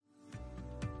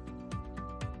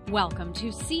Welcome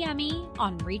to CME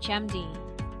on ReachMD.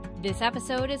 This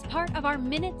episode is part of our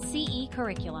Minute CE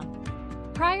curriculum.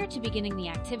 Prior to beginning the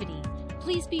activity,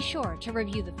 please be sure to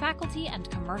review the faculty and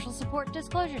commercial support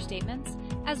disclosure statements,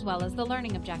 as well as the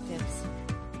learning objectives.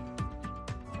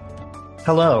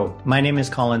 Hello, my name is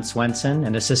Colin Swenson,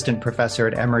 an assistant professor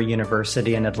at Emory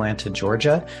University in Atlanta,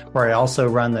 Georgia, where I also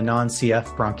run the non-CF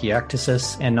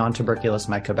bronchiectasis and non-tuberculous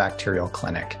mycobacterial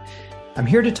clinic. I'm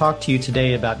here to talk to you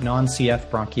today about non-CF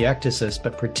bronchiectasis,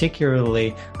 but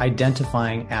particularly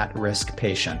identifying at-risk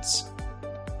patients.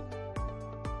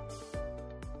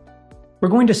 We're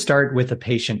going to start with a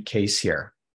patient case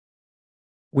here.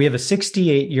 We have a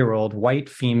 68-year-old white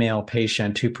female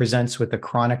patient who presents with a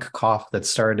chronic cough that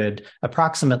started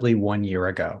approximately 1 year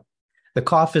ago. The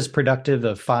cough is productive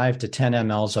of 5 to 10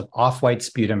 mLs of off-white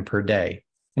sputum per day,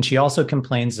 and she also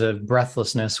complains of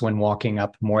breathlessness when walking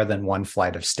up more than one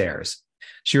flight of stairs.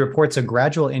 She reports a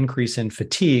gradual increase in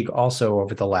fatigue also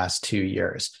over the last 2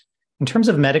 years. In terms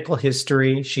of medical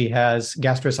history, she has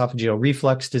gastroesophageal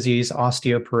reflux disease,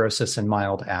 osteoporosis, and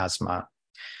mild asthma.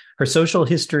 Her social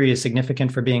history is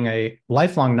significant for being a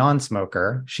lifelong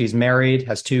non-smoker. She's married,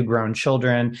 has 2 grown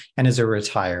children, and is a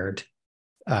retired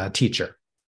teacher.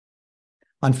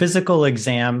 On physical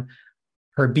exam,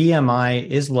 her BMI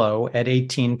is low at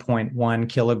 18.1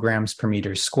 kilograms per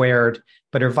meter squared,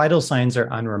 but her vital signs are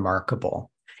unremarkable.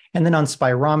 And then on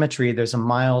spirometry, there's a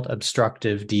mild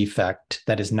obstructive defect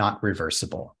that is not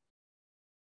reversible.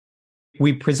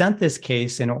 We present this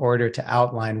case in order to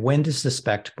outline when to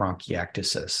suspect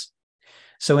bronchiectasis.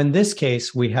 So in this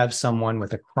case, we have someone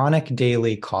with a chronic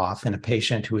daily cough and a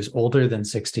patient who is older than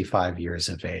 65 years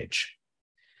of age.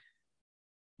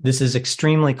 This is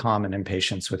extremely common in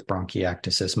patients with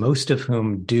bronchiectasis, most of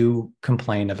whom do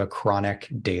complain of a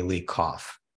chronic daily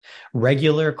cough.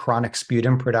 Regular chronic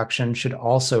sputum production should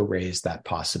also raise that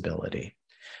possibility,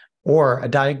 or a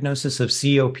diagnosis of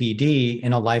COPD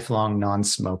in a lifelong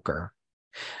non-smoker.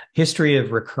 History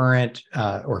of recurrent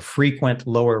or frequent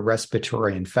lower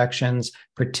respiratory infections,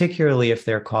 particularly if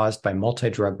they're caused by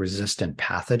multi-drug resistant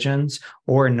pathogens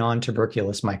or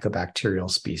non-tuberculous mycobacterial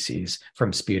species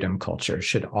from sputum culture,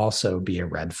 should also be a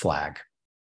red flag.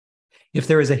 If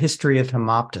there is a history of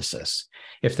hemoptysis,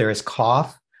 if there is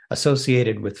cough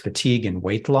associated with fatigue and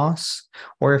weight loss,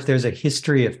 or if there's a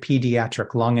history of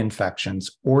pediatric lung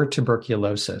infections or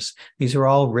tuberculosis, these are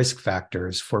all risk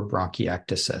factors for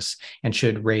bronchiectasis and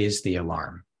should raise the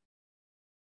alarm.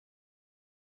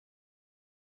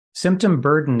 Symptom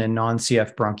burden in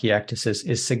non-CF bronchiectasis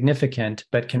is significant,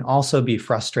 but can also be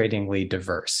frustratingly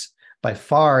diverse. By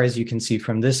far, as you can see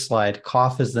from this slide,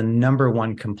 cough is the number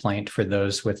one complaint for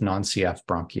those with non-CF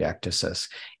bronchiectasis.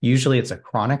 Usually it's a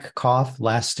chronic cough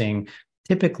lasting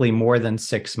typically more than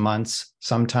 6 months,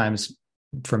 sometimes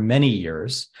for many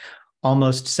years.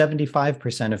 Almost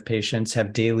 75% of patients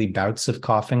have daily bouts of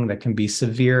coughing that can be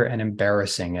severe and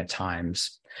embarrassing at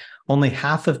times. Only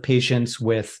half of patients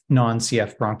with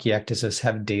non-CF bronchiectasis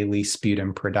have daily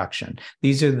sputum production.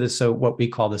 These are what we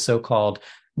call the so-called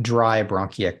dry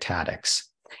bronchiectatics.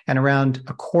 And around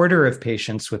a quarter of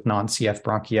patients with non-CF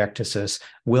bronchiectasis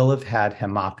will have had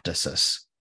hemoptysis.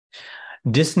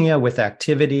 Dyspnea with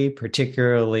activity,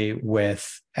 particularly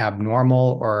with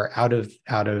abnormal or out of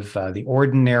the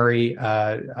ordinary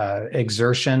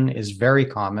exertion, is very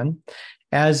common,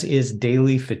 as is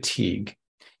daily fatigue.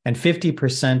 And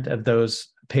 50% of those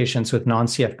patients with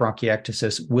non-CF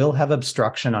bronchiectasis will have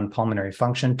obstruction on pulmonary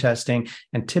function testing,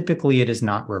 and typically it is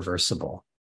not reversible.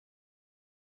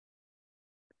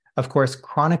 Of course,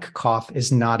 chronic cough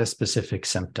is not a specific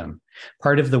symptom.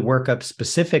 Part of the workup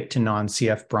specific to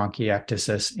non-CF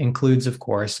bronchiectasis includes, of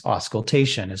course,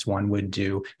 auscultation, as one would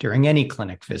do during any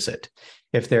clinic visit.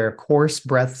 If there are coarse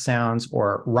breath sounds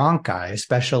or rhonchi,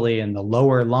 especially in the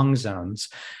lower lung zones,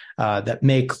 that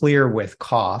may clear with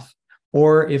cough,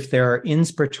 or if there are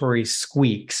inspiratory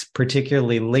squeaks,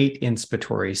 particularly late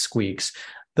inspiratory squeaks,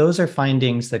 those are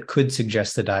findings that could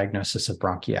suggest the diagnosis of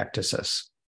bronchiectasis.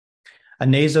 A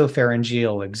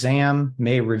nasopharyngeal exam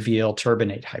may reveal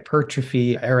turbinate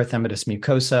hypertrophy, erythematous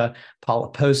mucosa,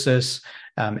 polyposis,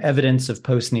 evidence of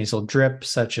postnasal drip,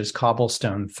 such as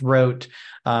cobblestone throat,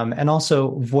 and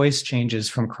also voice changes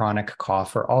from chronic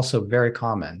cough are also very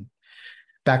common.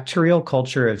 Bacterial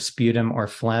culture of sputum or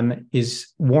phlegm is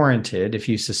warranted if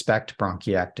you suspect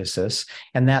bronchiectasis,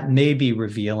 and that may be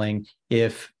revealing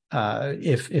if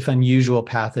unusual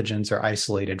pathogens are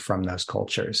isolated from those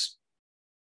cultures.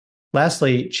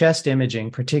 Lastly, chest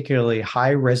imaging, particularly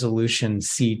high-resolution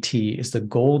CT, is the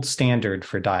gold standard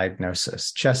for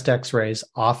diagnosis. Chest X-rays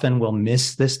often will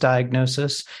miss this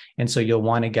diagnosis, and so you'll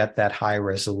want to get that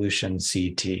high-resolution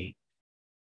CT.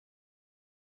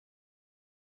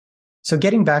 So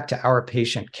getting back to our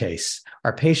patient case,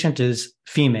 our patient is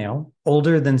female,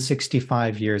 older than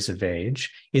 65 years of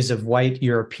age, is of white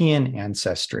European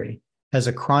ancestry, has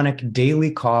a chronic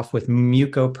daily cough with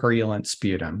mucopurulent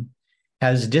sputum,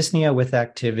 has dyspnea with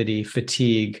activity,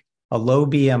 fatigue, a low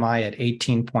BMI at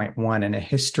 18.1, and a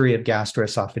history of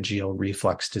gastroesophageal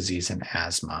reflux disease and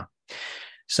asthma.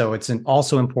 So it's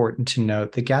also important to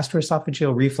note that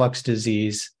gastroesophageal reflux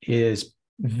disease is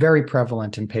very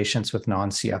prevalent in patients with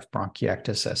non-CF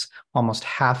bronchiectasis. Almost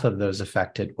half of those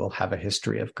affected will have a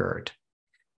history of GERD.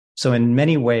 So in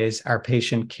many ways, our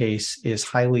patient case is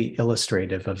highly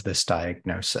illustrative of this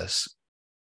diagnosis.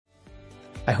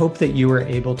 I hope that you were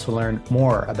able to learn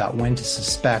more about when to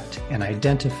suspect and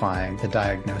identifying the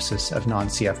diagnosis of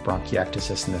non-CF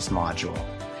bronchiectasis in this module.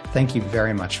 Thank you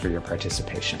very much for your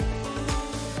participation.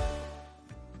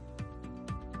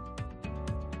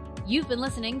 You've been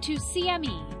listening to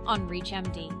CME on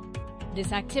ReachMD.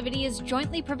 This activity is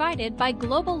jointly provided by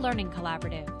Global Learning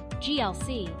Collaborative,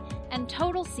 GLC, and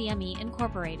Total CME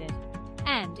Incorporated,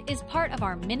 and is part of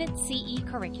our Minute CE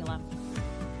curriculum.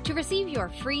 To receive your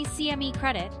free CME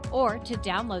credit or to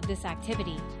download this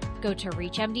activity, go to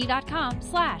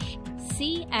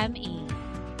reachmd.com/CME.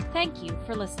 Thank you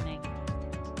for listening.